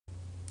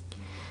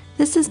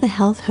This is the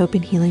Health, Hope,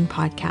 and Healing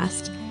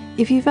podcast.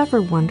 If you've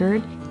ever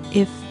wondered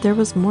if there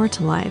was more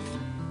to life,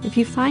 if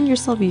you find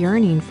yourself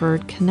yearning for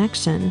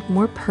connection,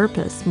 more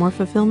purpose, more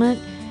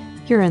fulfillment,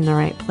 you're in the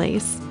right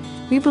place.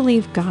 We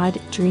believe God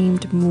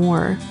dreamed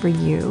more for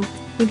you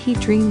when He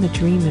dreamed the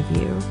dream of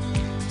you.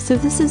 So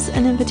this is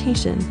an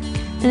invitation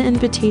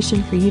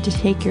for you to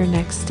take your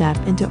next step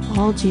into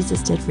all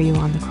Jesus did for you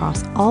on the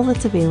cross, all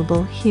that's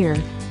available here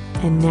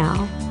and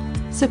now.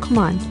 So come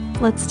on,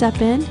 let's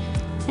step in,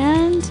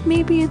 and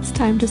maybe it's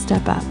time to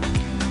step up.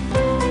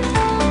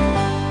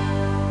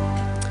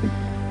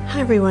 Hi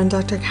everyone,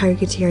 Dr. Kyrie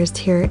Gutierrez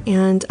here,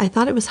 and I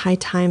thought it was high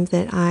time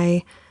that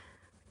I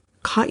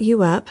caught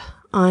you up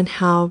on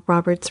how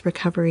Robert's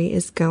recovery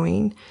is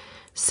going.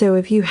 So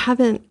if you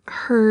haven't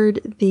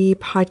heard the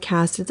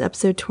podcast, it's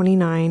episode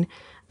 29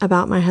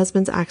 about my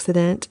husband's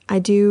accident. I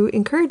do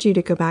encourage you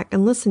to go back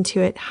and listen to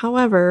it.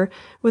 However,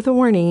 with a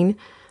warning,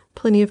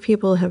 plenty of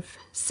people have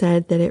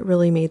said that it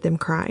really made them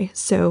cry.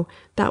 So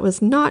that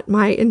was not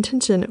my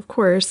intention, of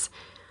course.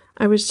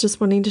 I was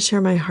just wanting to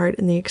share my heart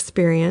in the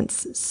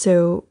experience.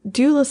 So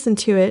do listen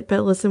to it,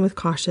 but listen with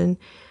caution.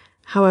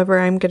 However,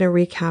 I'm going to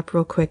recap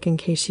real quick in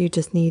case you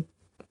just need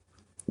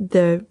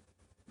the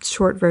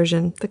short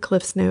version, the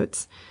Cliff's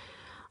Notes.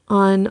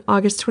 On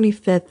August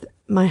 25th,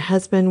 my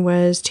husband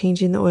was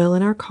changing the oil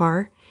in our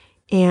car,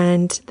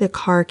 and the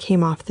car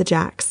came off the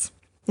jacks,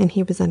 and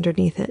he was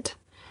underneath it.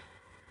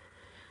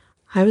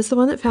 I was the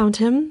one that found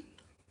him,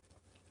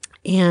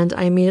 and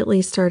I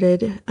immediately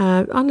started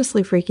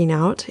honestly freaking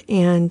out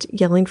and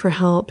yelling for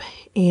help.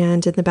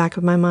 And in the back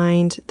of my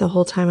mind, the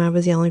whole time I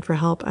was yelling for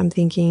help, I'm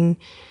thinking,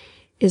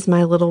 is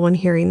my little one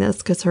hearing this?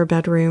 Because her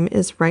bedroom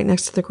is right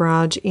next to the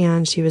garage,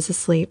 and she was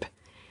asleep.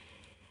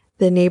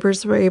 The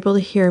neighbors were able to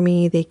hear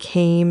me. They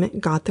came,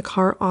 got the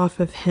car off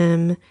of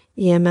him.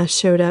 EMS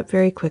showed up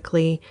very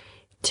quickly,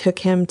 took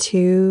him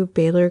to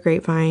Baylor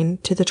Grapevine,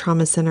 to the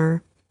trauma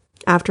center.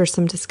 After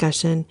some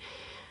discussion,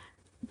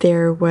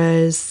 there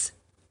was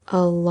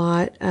a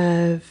lot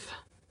of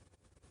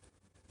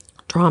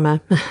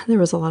drama. There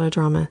was a lot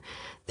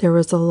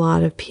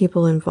of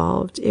people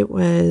involved. It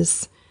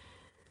was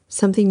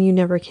something you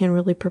never can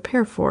really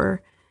prepare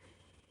for.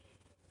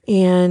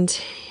 And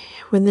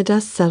when the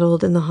dust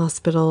settled in the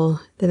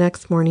hospital, the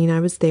next morning I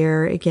was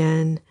there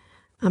again.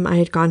 I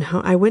had gone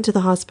home. I went to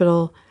the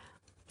hospital.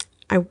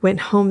 I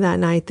went home that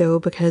night though,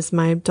 because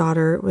my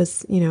daughter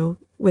was,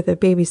 with a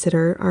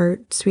babysitter. Our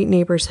sweet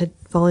neighbors had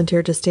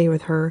volunteered to stay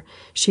with her.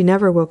 She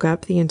never woke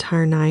up the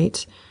entire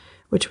night,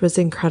 which was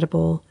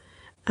incredible.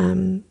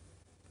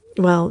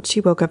 Well, she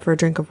woke up for a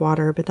drink of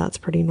water, but that's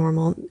pretty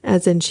normal,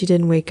 as in she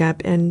didn't wake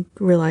up and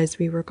realize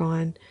we were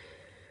gone.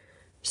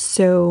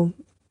 So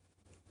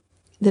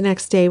the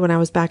next day when I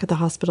was back at the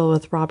hospital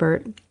with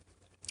Robert,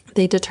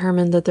 they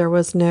determined that there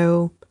was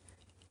no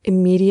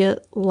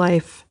immediate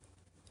life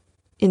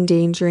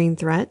endangering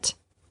threat.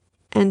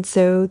 And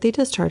so they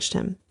discharged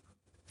him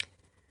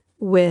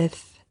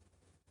with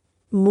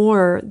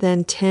more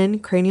than 10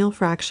 cranial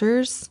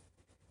fractures,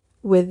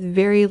 with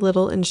very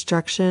little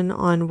instruction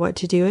on what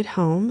to do at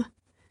home,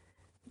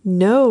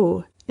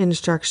 no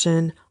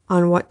instruction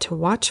on what to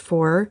watch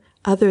for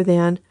other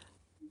than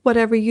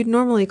whatever you'd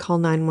normally call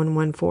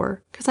 911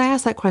 for. Because I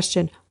asked that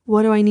question,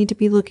 what do I need to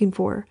be looking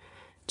for?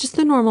 Just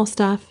the normal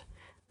stuff.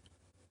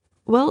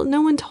 Well,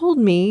 no one told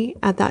me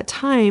at that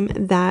time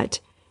that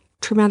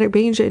traumatic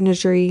brain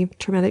injury,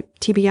 traumatic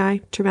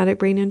TBI, traumatic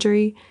brain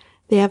injury,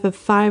 they're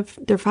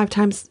 5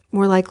 times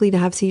more likely to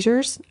have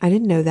seizures. I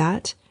didn't know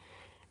that.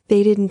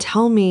 They didn't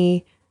tell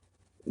me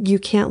you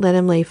can't let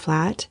him lay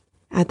flat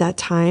at that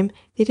time.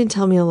 They didn't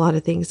tell me a lot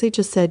of things. They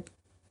just said,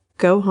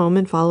 go home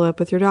and follow up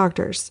with your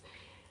doctors.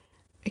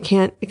 I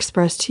can't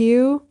express to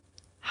you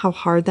how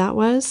hard that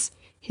was.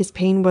 His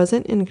pain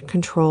wasn't in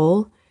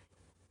control.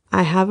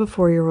 I have a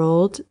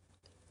 4-year-old.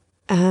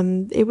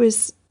 It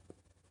was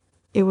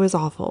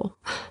awful,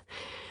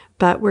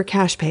 but we're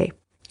cash pay.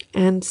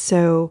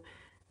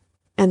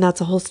 And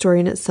that's a whole story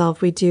in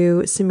itself. We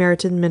do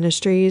Samaritan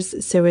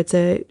Ministries, so it's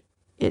a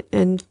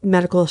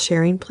medical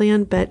sharing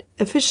plan, but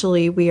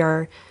officially we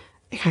are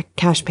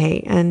cash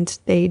pay, and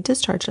they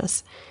discharged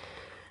us.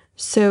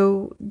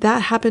 So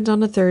that happened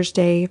on a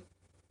Thursday.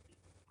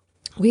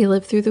 We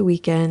lived through the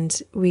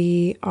weekend.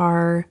 We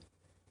are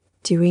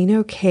doing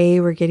okay.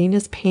 We're getting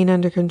his pain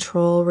under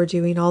control. We're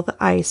doing all the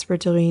ice. We're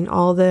doing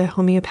all the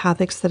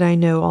homeopathics that I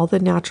know, all the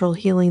natural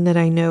healing that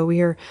I know.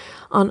 We are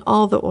on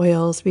all the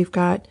oils. We've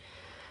got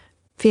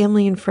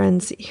family and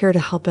friends here to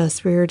help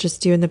us. We're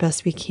just doing the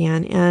best we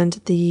can. And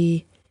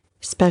the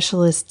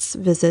specialists'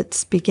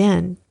 visits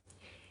begin.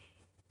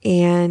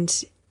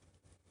 And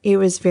it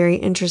was very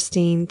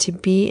interesting to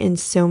be in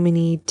so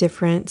many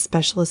different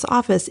specialists'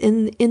 office.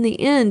 In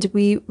the end,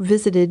 we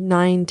visited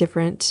 9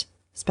 different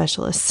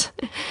specialists.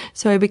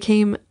 So I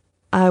became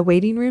a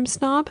waiting room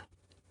snob,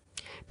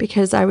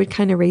 because I would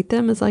kind of rate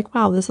them as like,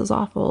 wow, this is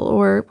awful.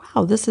 Or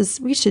wow,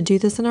 we should do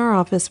this in our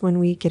office when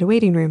we get a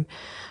waiting room.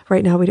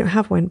 Right now we don't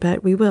have one,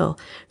 but we will.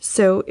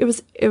 So it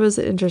was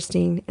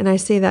interesting. And I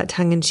say that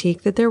tongue in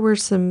cheek, that there were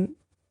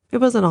it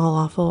wasn't all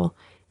awful.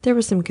 there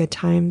were some good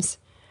times.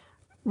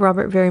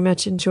 Robert very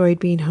much enjoyed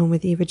being home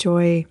with Eva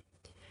Joy.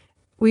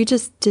 We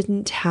just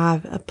didn't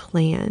have a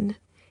plan,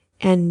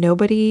 and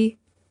nobody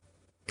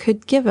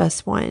could give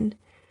us one.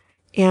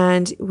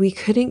 And we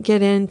couldn't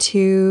get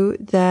into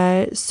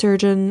the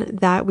surgeon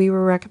that we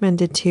were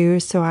recommended to,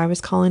 so I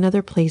was calling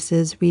other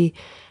places. We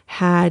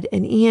had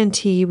an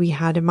ENT, we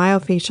had a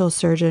myofascial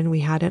surgeon, we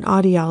had an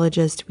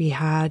audiologist, we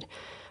had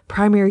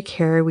primary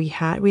care, we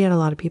had a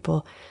lot of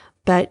people,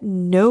 but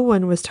no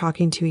one was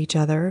talking to each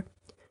other.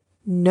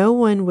 No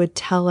one would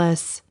tell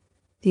us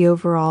the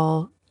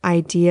overall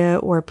idea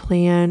or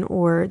plan,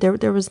 or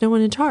there was no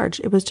one in charge.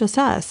 It was just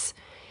us.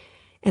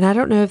 And I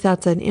don't know if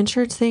that's an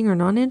insurance thing or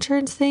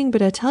non-insurance thing,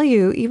 but I tell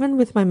you, even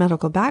with my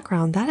medical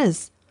background, that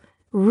is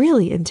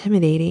really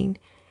intimidating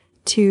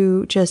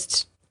to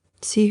just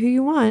see who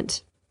you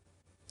want.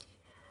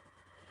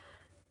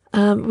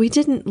 We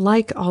didn't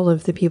like all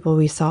of the people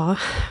we saw.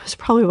 It's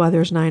probably why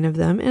there's 9 of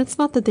them. And it's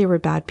not that they were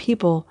bad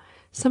people.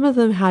 Some of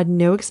them had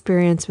no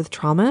experience with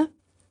trauma.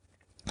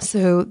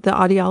 So the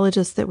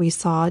audiologist that we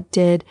saw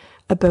did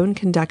a bone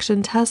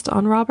conduction test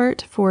on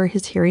Robert for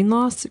his hearing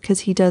loss,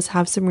 because he does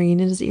have some ringing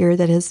in his ear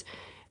that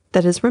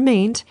has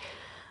remained.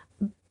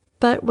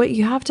 But what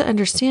you have to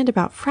understand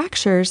about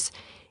fractures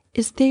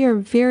is they are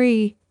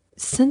very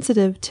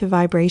sensitive to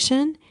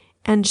vibration,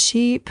 and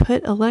she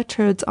put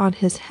electrodes on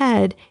his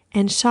head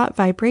and shot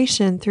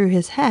vibration through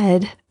his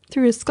head,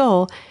 through his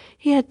skull.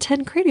 He had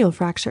 10 cranial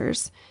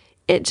fractures.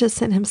 It just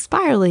sent him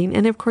spiraling.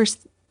 And of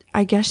course,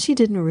 I guess she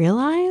didn't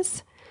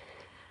realize.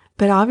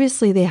 But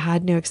obviously they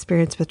had no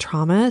experience with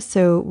trauma,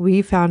 so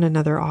we found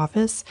another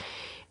office.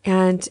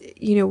 And,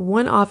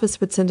 one office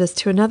would send us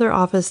to another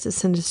office to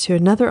send us to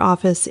another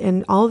office,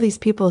 and all of these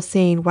people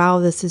saying, wow,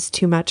 this is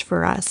too much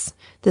for us.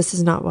 This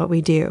is not what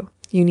we do.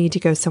 You need to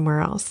go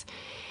somewhere else.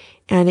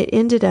 And it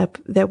ended up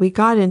that we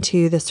got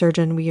into the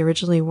surgeon we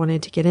originally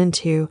wanted to get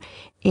into.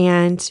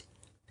 And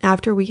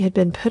after we had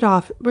been put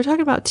off, we're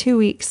talking about 2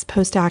 weeks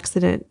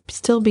post-accident,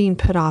 still being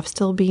put off,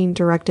 still being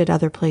directed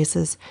other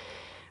places,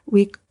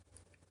 we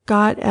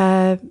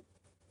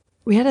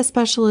had a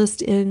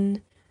specialist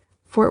in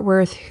Fort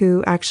Worth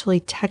who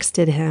actually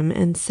texted him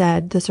and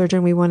said, the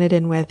surgeon we wanted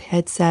in with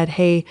had said,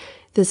 hey,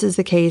 this is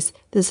the case.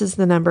 This is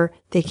the number.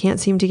 They can't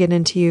seem to get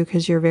into you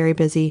because you're very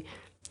busy.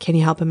 Can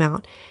you help him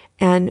out?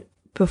 And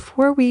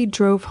before we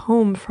drove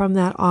home from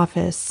that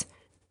office,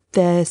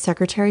 the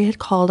secretary had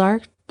called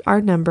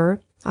our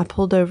number. I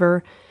pulled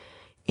over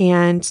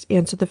and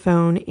answered the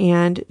phone,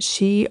 and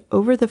she,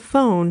 over the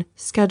phone,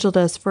 scheduled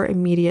us for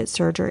immediate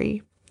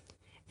surgery.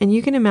 And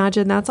you can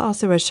imagine that's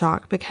also a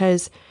shock,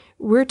 because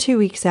we're 2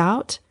 weeks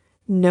out.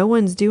 No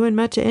one's doing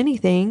much of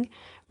anything.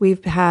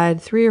 We've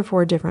had 3 or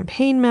 4 different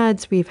pain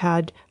meds. We've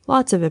had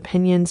lots of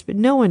opinions, but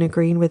no one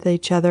agreeing with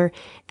each other.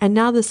 And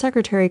now the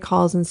secretary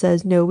calls and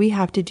says, no, we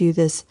have to do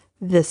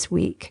this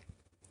week.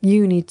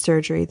 You need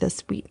surgery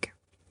this week.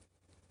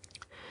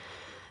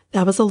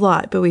 That was a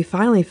lot, but we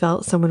finally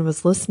felt someone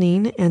was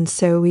listening. And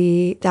so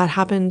that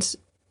happened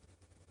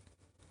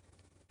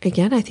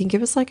again. I think it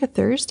was like a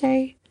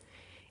Thursday.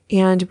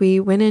 And we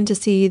went in to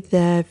see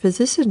the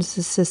physician's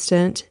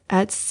assistant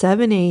at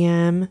 7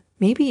 a.m.,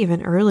 maybe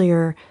even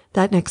earlier,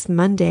 that next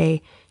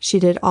Monday. She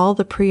did all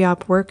the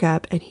pre-op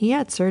workup, and he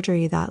had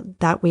surgery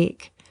that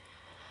week,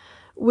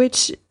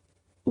 which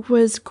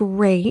was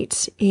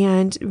great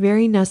and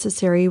very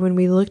necessary. When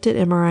we looked at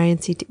MRI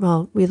and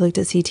CT, we looked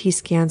at CT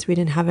scans. We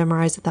didn't have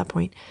MRIs at that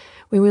point.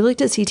 When we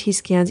looked at CT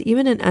scans,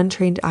 even an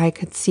untrained eye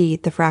could see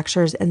the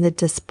fractures and the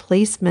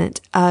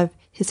displacement of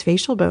his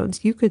facial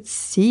bones. You could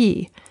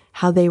see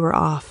how they were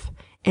off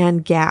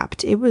and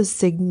gapped. It was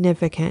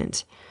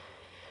significant.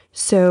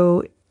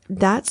 So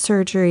that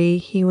surgery,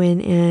 he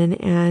went in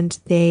and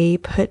they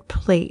put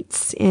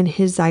plates in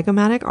his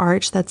zygomatic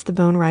arch. That's the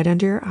bone right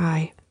under your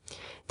eye.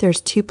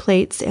 There's 2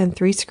 plates and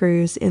 3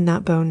 screws in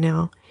that bone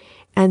now.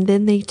 And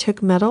then they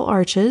took metal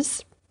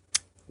arches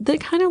that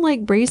kind of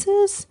like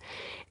braces,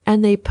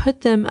 and they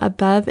put them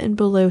above and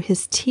below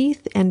his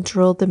teeth and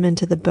drilled them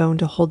into the bone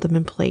to hold them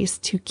in place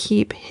to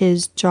keep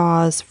his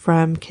jaws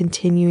from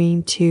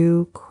continuing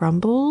to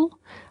crumble,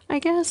 I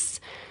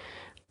guess.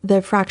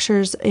 The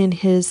fractures in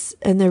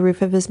the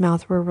roof of his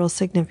mouth were real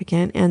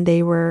significant, and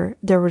there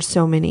were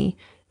so many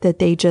that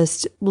they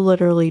just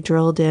literally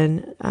drilled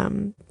in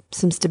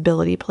some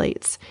stability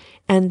plates,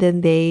 and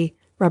then they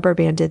rubber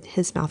banded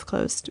his mouth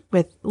closed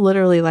with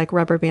literally like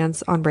rubber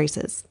bands on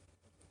braces.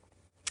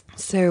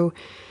 So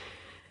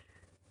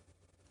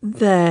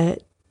the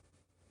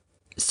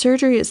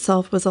surgery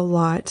itself was a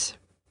lot.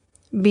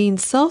 Being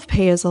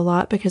self-pay is a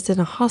lot because in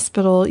a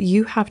hospital,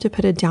 you have to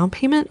put a down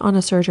payment on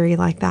a surgery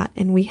like that.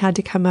 And we had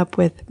to come up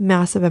with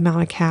massive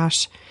amount of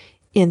cash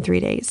in 3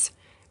 days,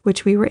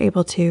 which we were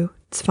able to.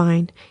 It's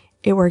fine.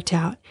 It worked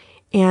out.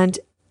 And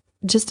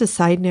just a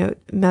side note,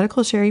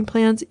 medical sharing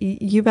plans,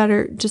 you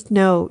better just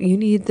know you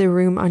need the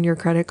room on your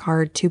credit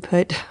card to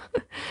put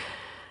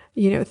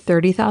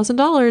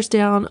 $30,000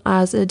 down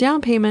as a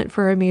down payment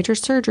for a major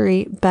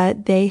surgery,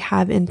 but they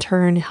have in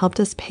turn helped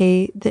us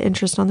pay the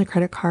interest on the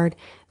credit card.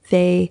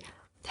 They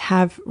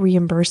have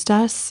reimbursed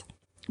us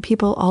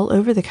people all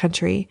over the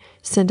country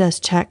send us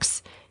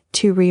checks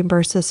to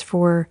reimburse us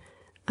for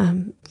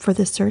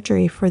the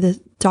surgery, for the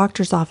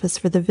doctor's office,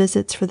 for the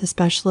visits, for the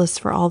specialists,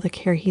 for all the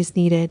care he's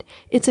needed.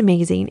 It's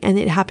amazing. And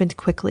it happened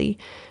quickly.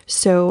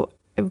 So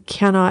I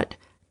cannot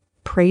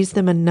praise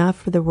them enough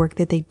for the work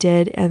that they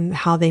did and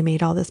how they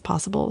made all this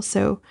possible.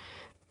 So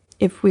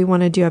if we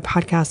want to do a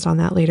podcast on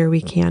that later,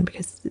 we can,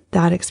 because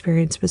that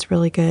experience was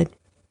really good.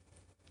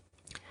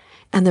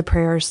 And the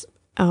prayers,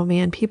 oh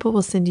man, people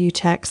will send you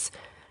checks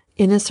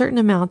in a certain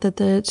amount that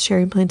the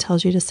sharing plan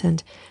tells you to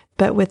send.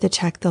 But with the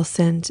check, they'll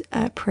send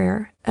a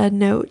prayer, a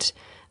note,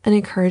 an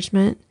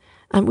encouragement.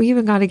 We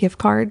even got a gift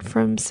card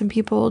from some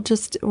people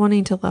just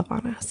wanting to love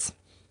on us.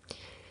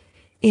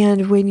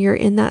 And when you're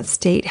in that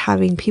state,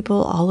 having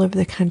people all over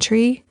the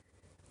country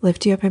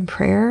lift you up in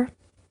prayer,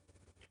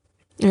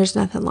 there's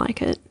nothing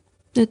like it.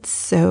 It's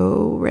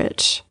so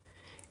rich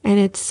and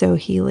it's so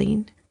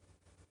healing.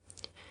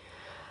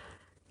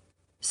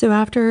 So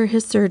after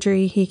his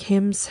surgery, he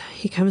comes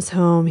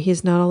home.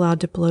 He's not allowed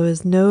to blow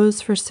his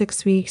nose for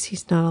 6 weeks.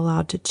 He's not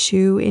allowed to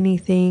chew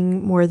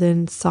anything more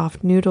than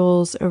soft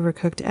noodles,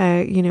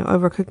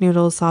 overcooked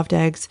noodles, soft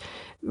eggs,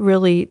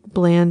 really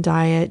bland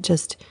diet,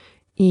 just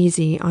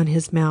easy on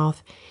his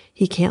mouth.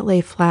 He can't lay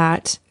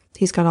flat.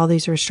 He's got all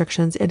these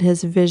restrictions, and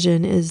his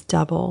vision is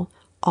double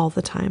all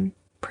the time,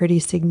 pretty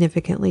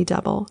significantly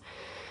double.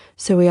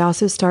 So we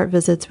also start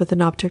visits with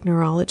an optic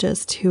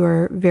neurologist who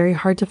are very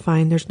hard to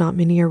find. There's not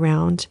many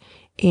around.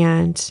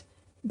 And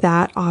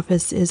that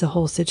office is a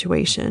whole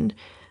situation.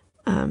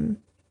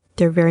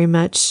 They're very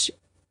much,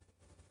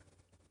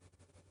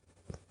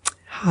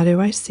 how do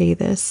I say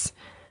this?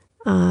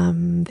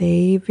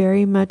 They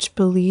very much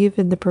believe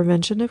in the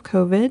prevention of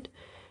COVID.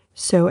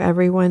 So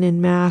everyone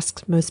in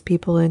masks, most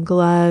people in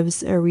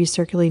gloves, a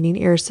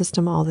recirculating air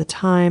system all the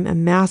time, a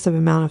massive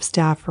amount of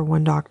staff for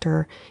one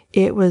doctor.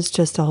 It was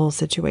just a whole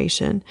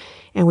situation.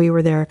 And we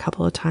were there a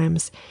couple of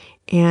times.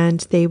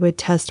 And they would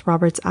test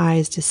Robert's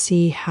eyes to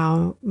see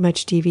how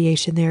much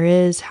deviation there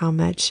is, how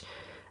much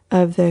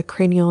of the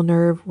cranial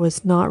nerve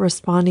was not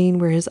responding,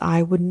 where his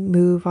eye wouldn't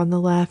move on the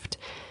left.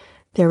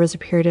 There was a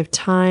period of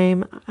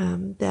time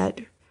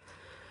that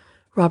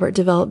Robert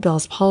developed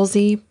Bell's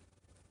palsy,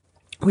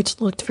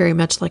 which looked very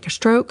much like a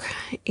stroke.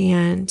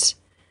 And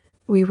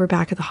we were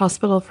back at the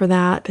hospital for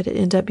that, but it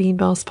ended up being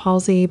Bell's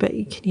palsy. But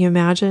can you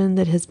imagine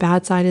that his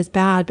bad side is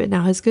bad, but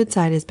now his good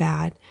side is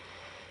bad?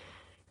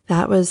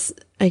 That was,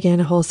 again,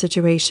 a whole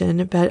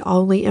situation, but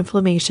only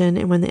inflammation.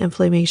 And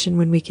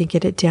when we could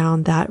get it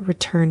down, that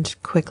returned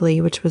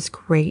quickly, which was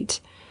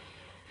great.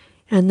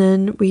 And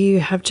then we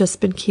have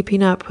just been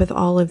keeping up with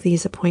all of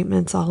these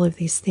appointments, all of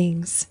these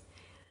things.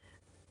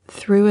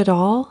 Through it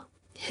all,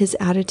 his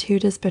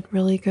attitude has been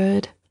really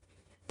good.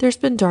 There's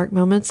been dark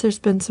moments. There's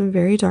been some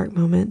very dark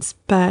moments,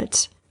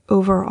 but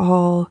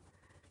overall,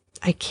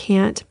 I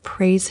can't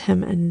praise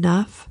him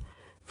enough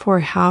for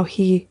how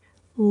he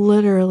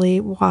literally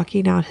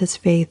walking out his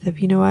faith of,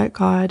 you know what,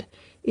 God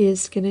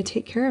is going to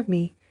take care of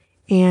me.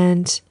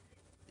 And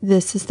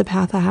this is the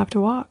path I have to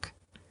walk.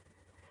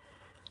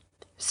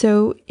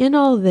 So in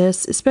all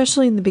this,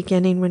 especially in the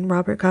beginning when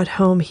Robert got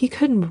home, he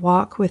couldn't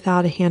walk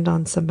without a hand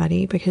on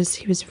somebody because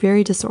he was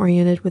very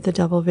disoriented with the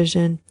double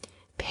vision.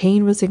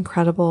 Pain was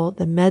incredible.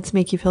 The meds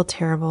make you feel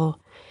terrible.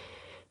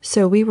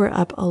 So we were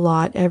up a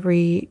lot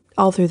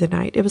all through the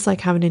night. It was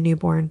like having a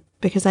newborn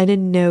because I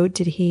didn't know,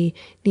 did he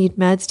need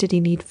meds? Did he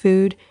need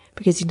food?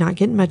 Because he's not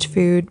getting much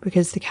food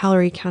because the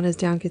calorie count is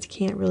down because he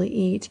can't really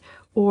eat.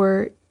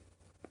 Or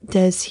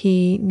does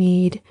he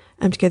need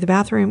to go to the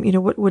bathroom?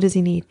 What does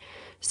he need?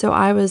 So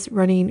I was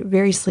running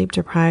very sleep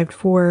deprived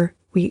for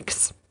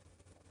weeks.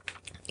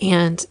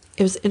 And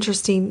it was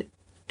interesting,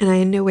 and I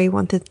in no way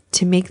wanted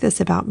to make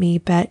this about me,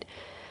 but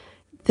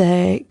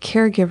the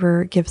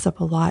caregiver gives up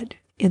a lot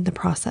in the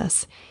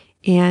process.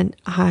 And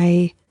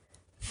I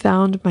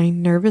found my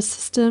nervous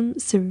system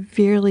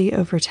severely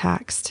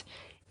overtaxed.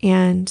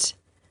 And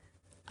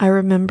I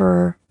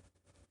remember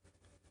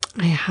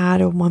I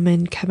had a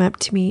woman come up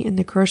to me in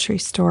the grocery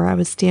store. I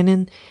was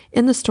standing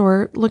in the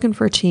store looking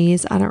for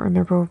cheese. I don't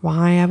remember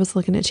why I was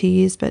looking at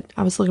cheese, but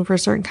I was looking for a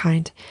certain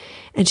kind.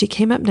 And she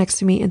came up next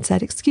to me and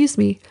said, "Excuse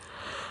me."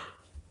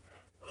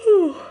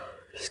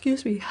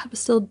 Excuse me. I'm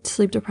still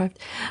sleep deprived.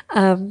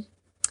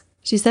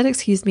 She said,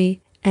 "Excuse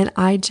me." And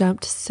I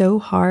jumped so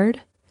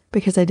hard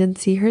because I didn't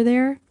see her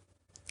there.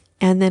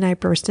 And then I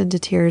burst into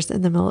tears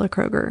in the middle of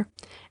Kroger.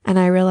 And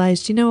I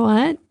realized, you know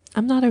what?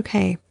 I'm not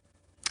okay.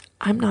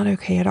 I'm not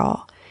okay at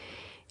all.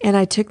 And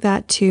I took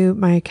that to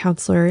my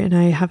counselor, and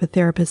I have a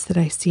therapist that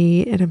I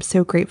see, and I'm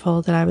so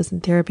grateful that I was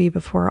in therapy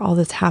before all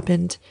this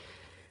happened.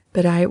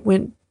 But I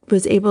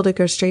was able to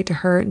go straight to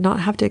her, not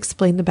have to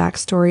explain the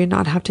backstory,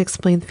 not have to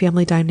explain the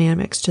family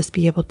dynamics, just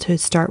be able to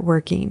start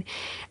working.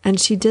 And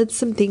she did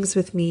some things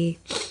with me.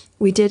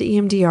 We did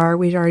EMDR.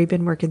 We'd already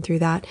been working through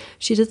that.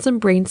 She did some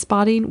brain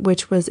spotting,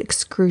 which was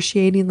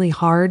excruciatingly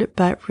hard,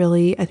 but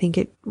really, I think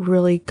it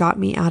really got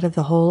me out of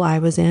the hole I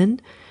was in.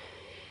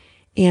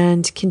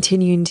 and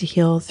continuing to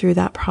heal through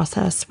that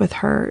process with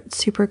her.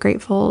 Super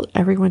grateful.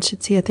 Everyone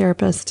should see a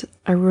therapist.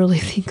 I really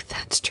think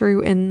that's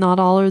true, and not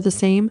all are the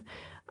same.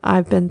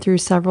 I've been through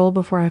several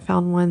before I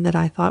found one that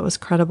I thought was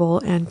credible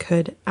and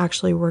could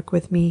actually work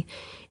with me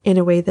in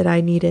a way that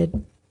I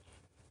needed.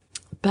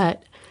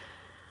 But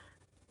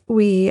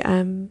we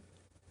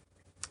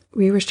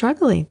were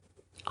struggling.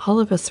 All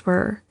of us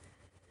were.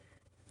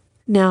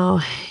 Now,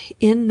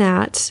 in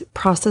that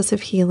process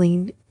of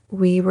healing,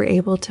 we were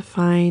able to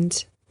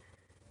find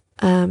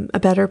a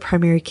better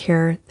primary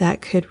care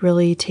that could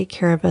really take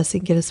care of us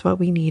and get us what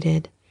we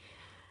needed.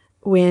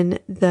 When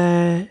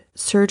the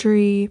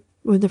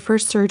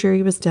first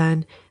surgery was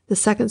done, the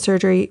second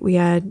surgery, we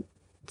had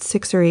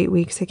 6 or 8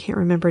 weeks, I can't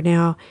remember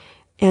now.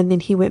 And then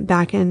he went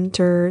back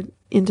into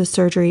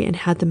surgery and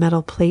had the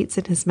metal plates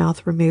in his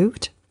mouth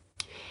removed.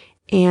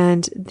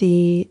 And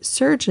the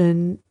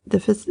surgeon, the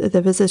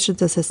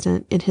physician's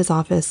assistant in his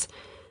office,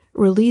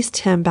 released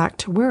him back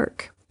to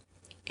work.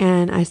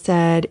 And I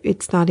said,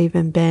 it's not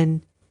even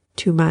been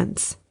 2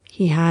 months.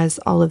 He has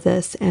all of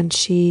this. And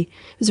it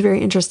was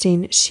very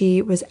interesting.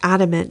 She was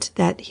adamant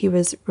that he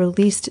was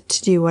released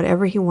to do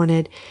whatever he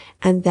wanted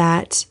and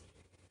that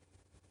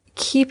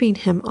keeping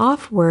him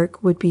off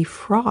work would be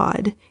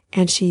fraud.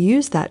 And she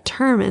used that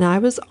term. And I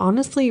was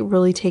honestly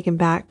really taken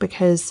back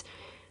because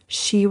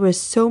she was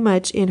so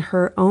much in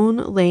her own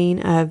lane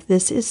of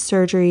this is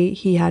surgery.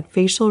 He had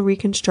facial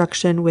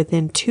reconstruction.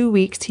 Within 2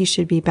 weeks, he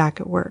should be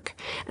back at work.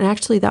 And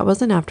actually, that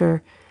wasn't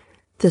after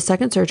the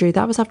second surgery.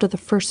 That was after the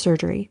first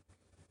surgery.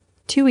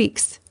 2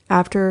 weeks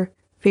after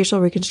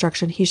facial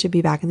reconstruction, he should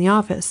be back in the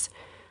office.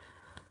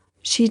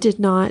 She did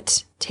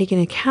not take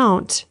into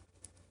account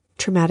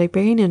traumatic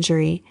brain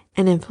injury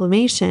and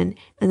inflammation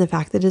and the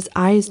fact that his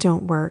eyes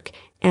don't work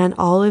and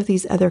all of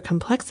these other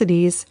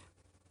complexities.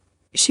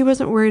 She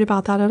wasn't worried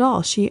about that at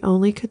all. She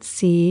only could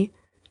see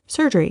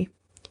surgery,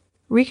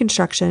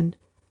 reconstruction,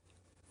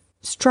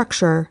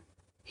 structure.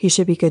 He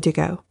should be good to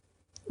go.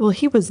 Well,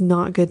 he was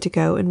not good to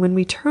go. And when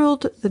we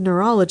told the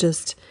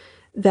neurologist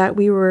that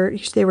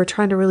they were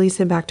trying to release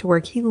him back to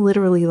work, he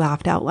literally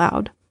laughed out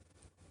loud.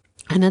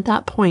 And at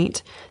that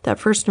point, that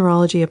first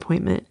neurology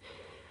appointment,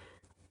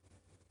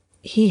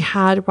 he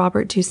had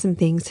Robert do some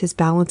things. His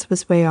balance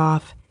was way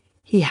off.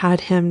 He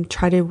had him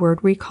try to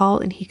word recall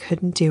and he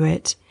couldn't do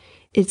it.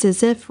 It's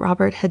as if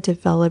Robert had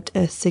developed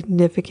a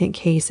significant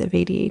case of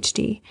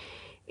ADHD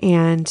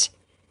and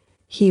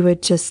he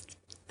would just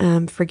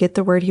forget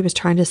the word he was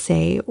trying to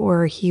say,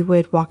 or he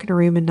would walk in a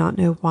room and not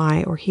know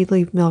why, or he'd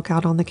leave milk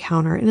out on the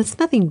counter. And it's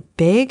nothing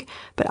big,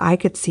 but I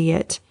could see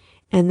it.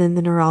 And then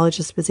the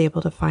neurologist was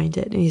able to find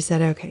it. And he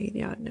said, okay,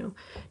 yeah,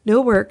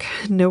 no work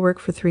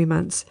for 3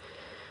 months.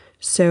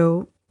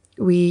 So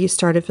we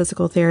started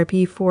physical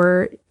therapy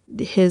for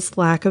his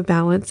lack of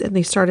balance, and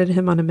they started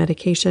him on a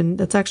medication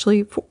that's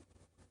actually for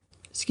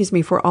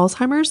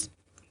Alzheimer's.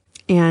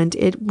 And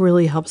it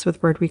really helps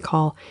with word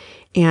recall.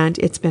 And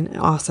it's been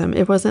awesome.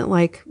 It wasn't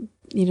like,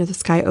 the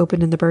sky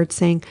opened and the birds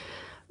sang,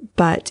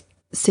 but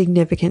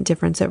significant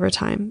difference over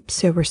time.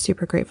 So we're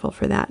super grateful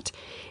for that.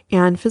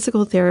 And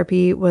physical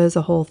therapy was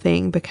a whole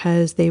thing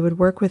because they would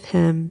work with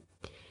him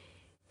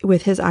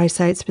with his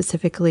eyesight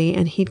specifically,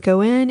 and he'd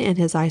go in and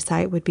his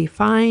eyesight would be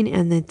fine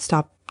and then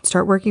start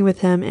working with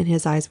him and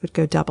his eyes would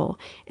go double.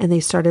 And they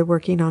started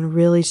working on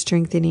really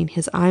strengthening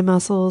his eye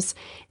muscles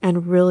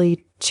and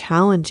really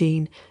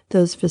challenging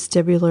those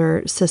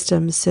vestibular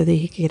systems so that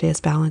he could get his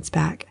balance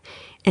back.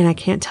 And I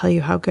can't tell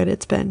you how good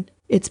it's been.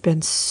 It's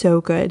been so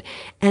good.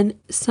 And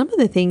some of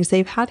the things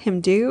they've had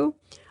him do,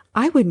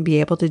 I wouldn't be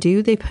able to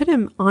do. They put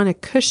him on a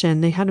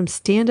cushion. They had him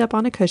stand up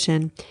on a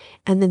cushion,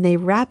 and then they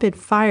rapid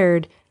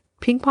fired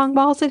ping pong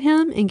balls at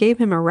him and gave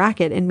him a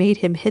racket and made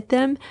him hit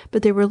them,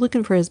 but they were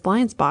looking for his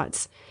blind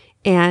spots.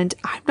 And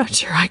I'm not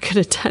sure I could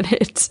have done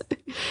it.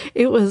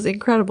 It was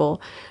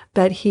incredible,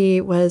 but he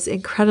was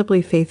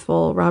incredibly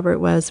faithful. Robert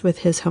was with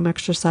his home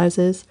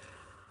exercises.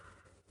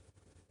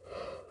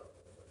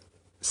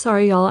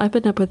 Sorry, y'all. I've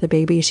been up with the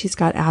baby. She's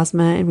got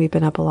asthma and we've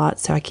been up a lot,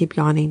 so I keep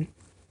yawning.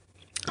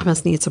 I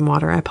must need some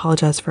water. I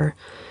apologize for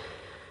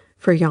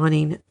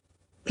yawning.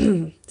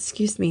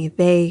 Excuse me.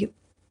 They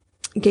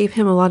gave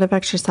him a lot of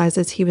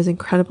exercises. He was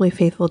incredibly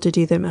faithful to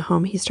do them at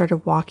home. He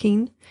started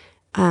walking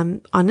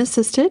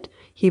unassisted.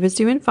 He was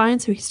doing fine,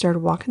 so he started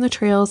walking the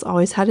trails,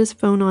 always had his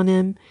phone on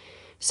him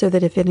so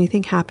that if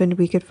anything happened,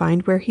 we could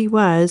find where he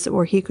was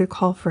or he could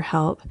call for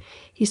help.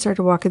 He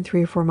started walking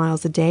 3 or 4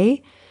 miles a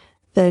day.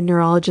 The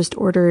neurologist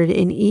ordered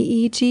an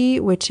EEG,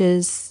 which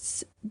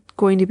is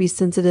going to be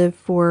sensitive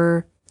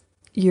for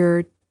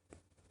your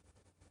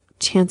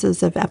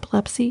chances of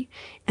epilepsy,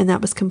 and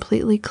that was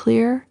completely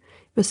clear.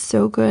 It was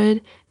so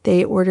good.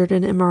 They ordered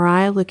an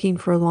MRI looking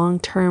for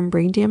long-term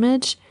brain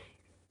damage.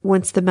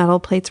 Once the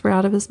metal plates were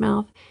out of his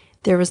mouth,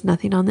 there was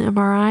nothing on the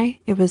MRI.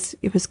 It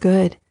was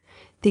good.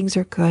 Things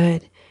are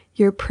good.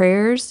 Your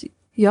prayers,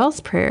 y'all's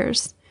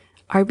prayers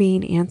are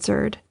being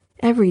answered.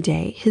 every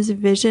day. His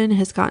vision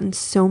has gotten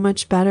so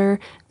much better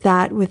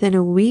that within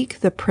a week,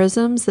 the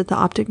prisms that the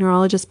optic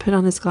neurologist put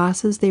on his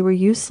glasses, they were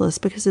useless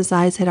because his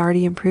eyes had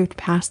already improved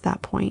past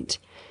that point.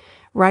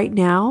 Right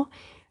now,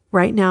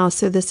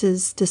 so this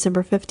is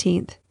December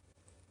 15th,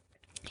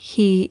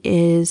 he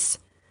is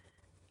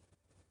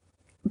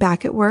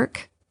back at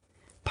work,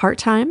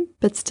 part-time,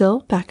 but still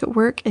back at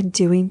work and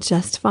doing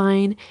just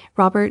fine.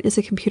 Robert is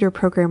a computer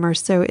programmer,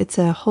 so it's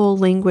a whole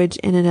language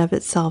in and of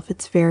itself.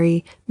 It's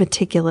very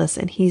meticulous,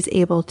 and he's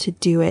able to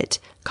do it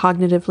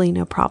cognitively,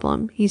 no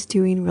problem. He's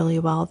doing really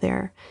well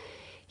there.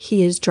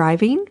 He is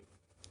driving.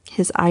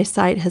 His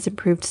eyesight has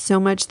improved so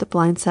much. The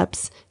blind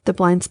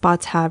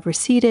spots have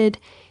receded.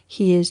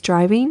 He is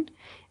driving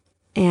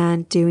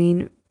and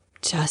doing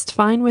just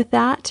fine with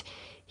that.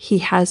 He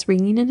has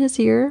ringing in his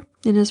ear,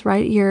 in his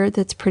right ear,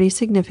 that's pretty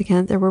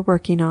significant that we're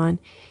working on.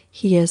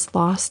 He has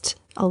lost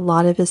a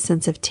lot of his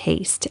sense of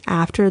taste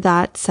after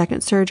that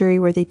second surgery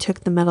where they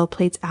took the metal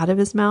plates out of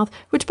his mouth,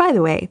 which, by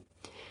the way,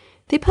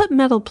 they put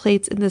metal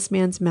plates in this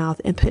man's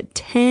mouth and put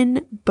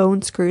 10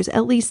 bone screws,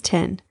 at least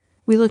 10.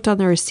 We looked on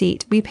the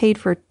receipt. We paid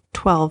for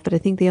 12, but I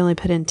think they only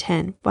put in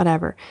 10,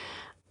 whatever.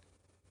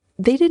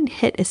 They didn't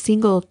hit a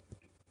single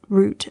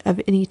root of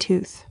any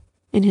tooth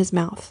in his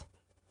mouth.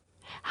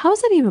 How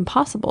is that even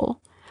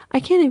possible? I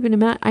can't even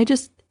imagine.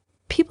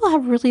 People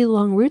have really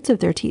long roots of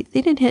their teeth.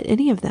 They didn't hit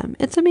any of them.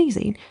 It's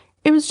amazing.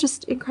 It was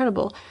just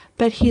incredible.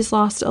 But he's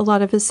lost a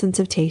lot of his sense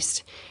of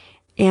taste.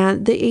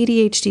 And the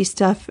ADHD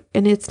stuff,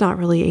 and it's not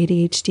really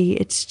ADHD.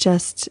 It's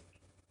just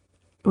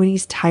when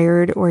he's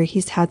tired or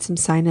he's had some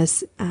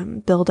sinus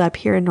buildup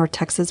here in North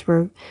Texas.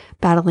 We're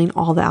battling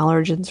all the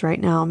allergens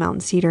right now.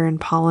 Mountain cedar and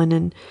pollen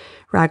and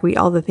ragweed,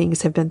 all the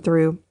things have been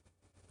through.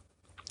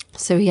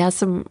 So he has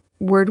some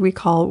word we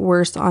call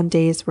worse on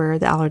days where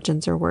the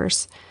allergens are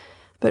worse.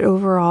 But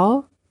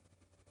overall,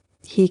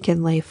 he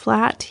can lay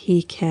flat.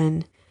 He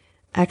can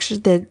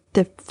actually,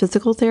 the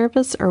physical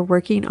therapists are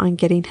working on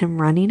getting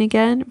him running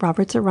again.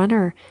 Robert's a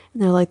runner.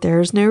 And they're like,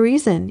 there's no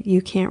reason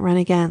you can't run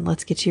again.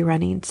 Let's get you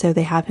running. So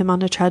they have him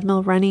on a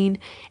treadmill running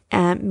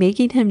and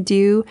making him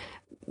do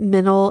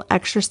mental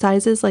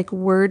exercises, like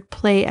word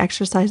play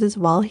exercises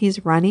while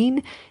he's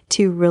running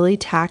to really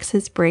tax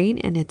his brain,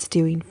 and it's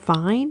doing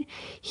fine.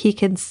 He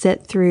can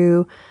sit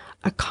through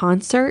a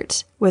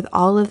concert with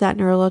all of that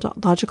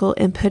neurological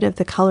input of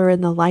the color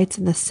and the lights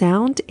and the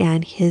sound,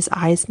 and his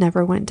eyes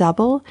never went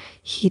double.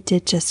 He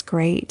did just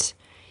great.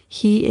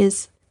 He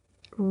is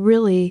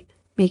really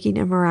making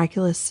a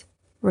miraculous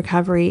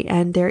recovery,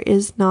 and there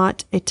is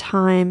not a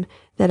time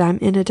that I'm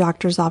in a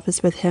doctor's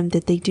office with him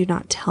that they do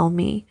not tell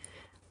me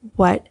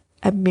what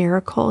a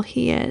miracle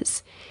he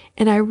is.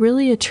 And I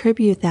really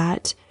attribute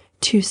that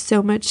to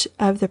so much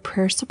of the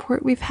prayer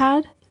support we've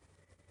had,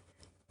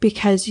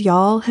 because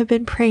y'all have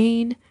been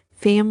praying,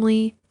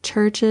 family,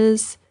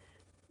 churches,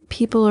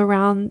 people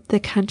around the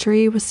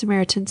country with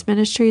Samaritan's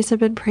Ministries have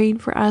been praying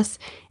for us,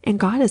 and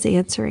God is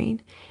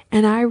answering.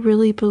 And I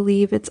really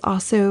believe it's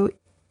also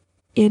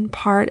in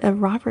part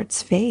of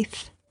Robert's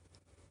faith.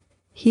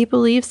 He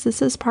believes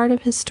this is part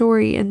of his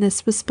story and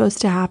this was supposed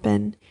to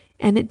happen,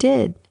 and it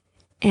did.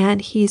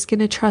 And he's going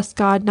to trust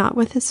God, not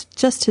with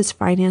just his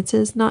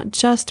finances, not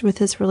just with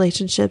his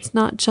relationships,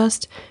 not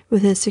just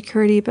with his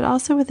security, but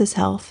also with his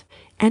health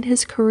and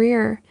his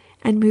career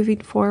and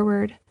moving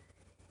forward.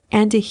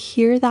 And to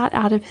hear that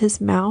out of his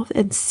mouth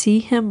and see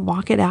him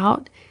walk it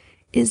out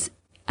is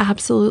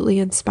absolutely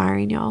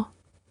inspiring, y'all.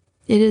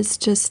 It is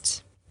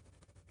just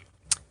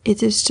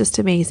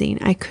amazing.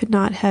 I couldn't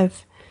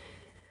have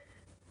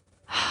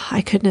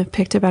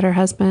picked a better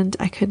husband.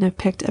 I couldn't have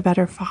picked a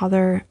better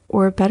father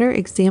or a better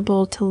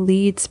example to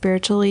lead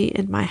spiritually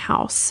in my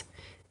house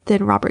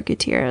than Robert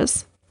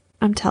Gutierrez.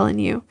 I'm telling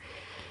you,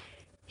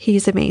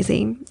 he's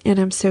amazing. And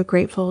I'm so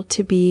grateful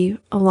to be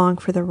along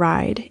for the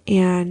ride.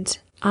 And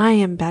I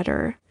am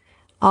better.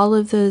 All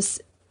of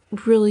those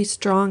really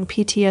strong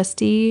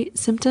PTSD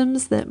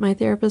symptoms that my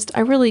therapist, I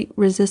really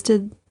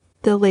resisted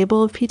the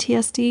label of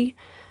PTSD.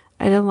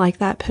 I didn't like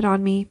that put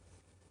on me.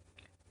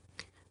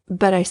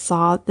 But I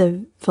saw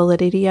the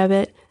validity of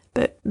it,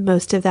 but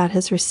most of that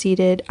has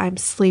receded. I'm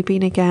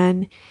sleeping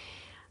again,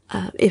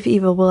 if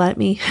Eva will let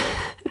me.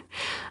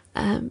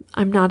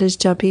 I'm not as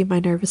jumpy. My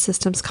nervous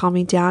system's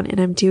calming down, and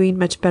I'm doing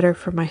much better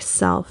for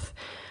myself.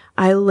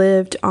 I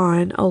lived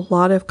on a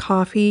lot of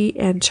coffee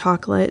and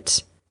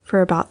chocolate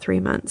for about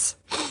 3 months,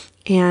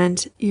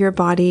 and your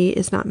body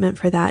is not meant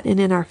for that. And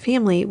in our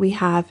family, we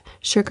have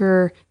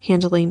sugar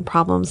handling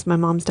problems. My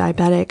mom's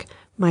diabetic.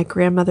 My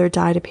grandmother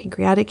died of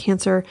pancreatic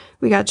cancer.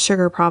 We got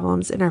sugar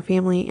problems in our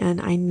family,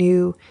 and I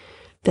knew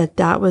that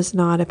that was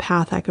not a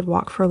path I could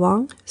walk for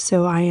long.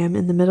 So I am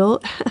in the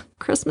middle,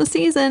 Christmas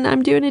season,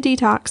 I'm doing a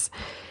detox,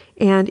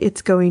 and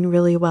it's going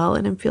really well,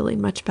 and I'm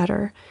feeling much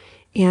better,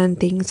 and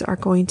things are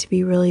going to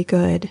be really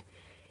good.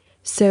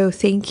 So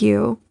thank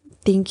you.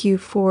 Thank you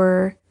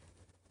for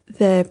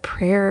the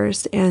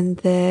prayers and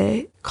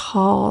the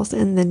calls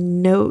and the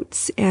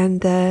notes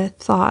and the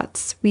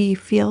thoughts. We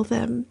feel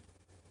them.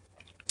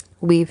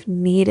 We've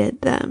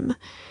needed them.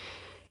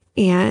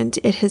 And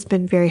it has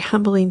been very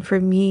humbling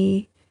for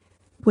me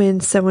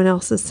when someone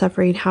else is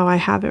suffering, how I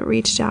haven't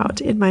reached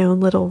out in my own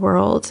little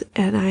world.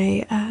 And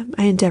I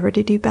endeavor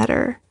to do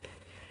better,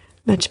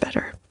 much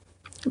better,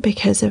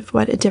 because of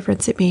what a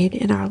difference it made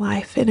in our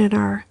life and in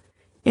our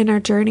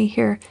journey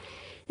here.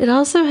 It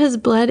also has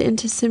bled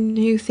into some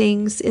new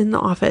things in the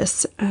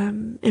office.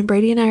 And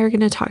Brady and I are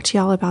going to talk to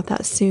y'all about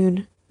that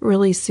soon,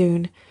 really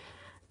soon,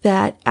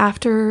 that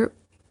after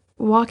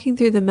walking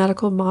through the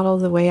medical model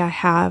the way I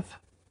have,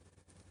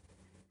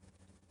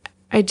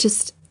 I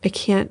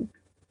can't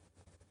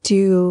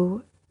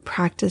do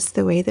practice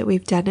the way that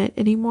we've done it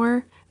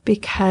anymore,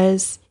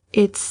 because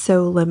it's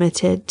so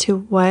limited to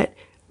what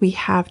we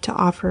have to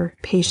offer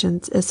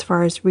patients as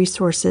far as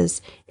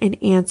resources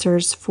and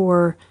answers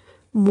for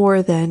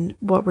more than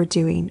what we're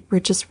doing. We're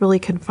just really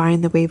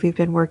confined the way we've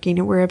been working,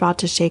 and we're about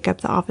to shake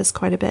up the office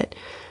quite a bit.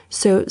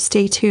 So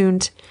stay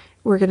tuned.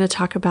 We're going to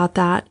talk about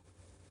that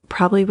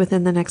probably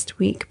within the next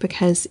week,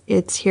 because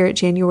it's here at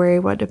January.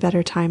 What a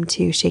better time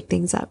to shake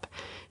things up.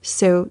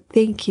 So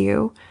thank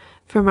you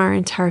from our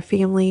entire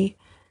family.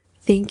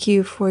 Thank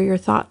you for your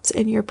thoughts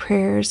and your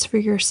prayers, for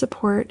your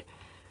support.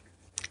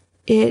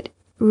 It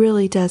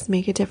really does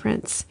make a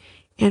difference.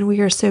 And we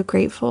are so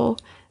grateful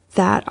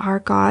that our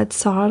God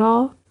saw it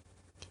all,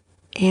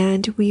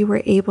 and we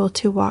were able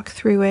to walk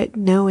through it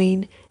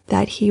knowing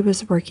that He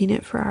was working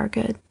it for our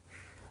good.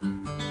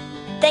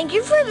 Thank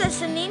you for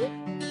listening.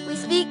 We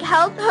speak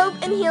health, hope,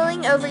 and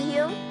healing over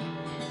you.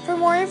 For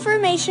more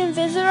information,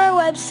 visit our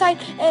website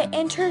at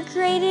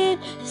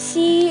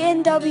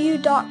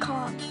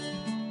integratedcnw.com.